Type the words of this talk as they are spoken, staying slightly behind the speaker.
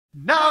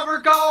Never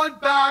going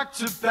back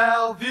to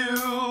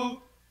Bellevue.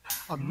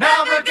 I'm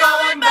never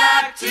going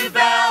back to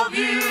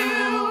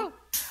Bellevue.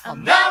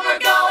 I'm never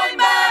going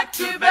back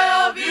to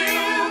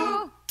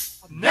Bellevue.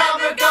 I'm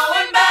never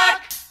going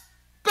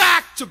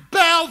back to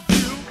Bellevue.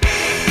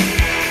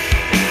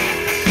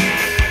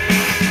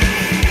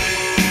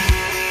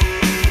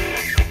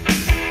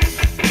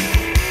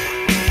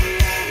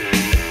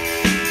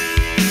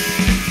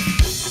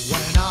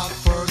 When I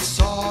first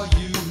saw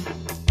you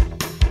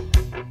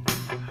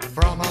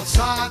from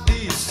outside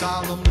the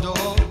asylum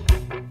door,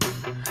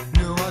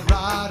 knew I'd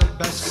write a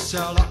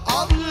bestseller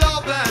of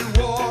love and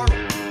war.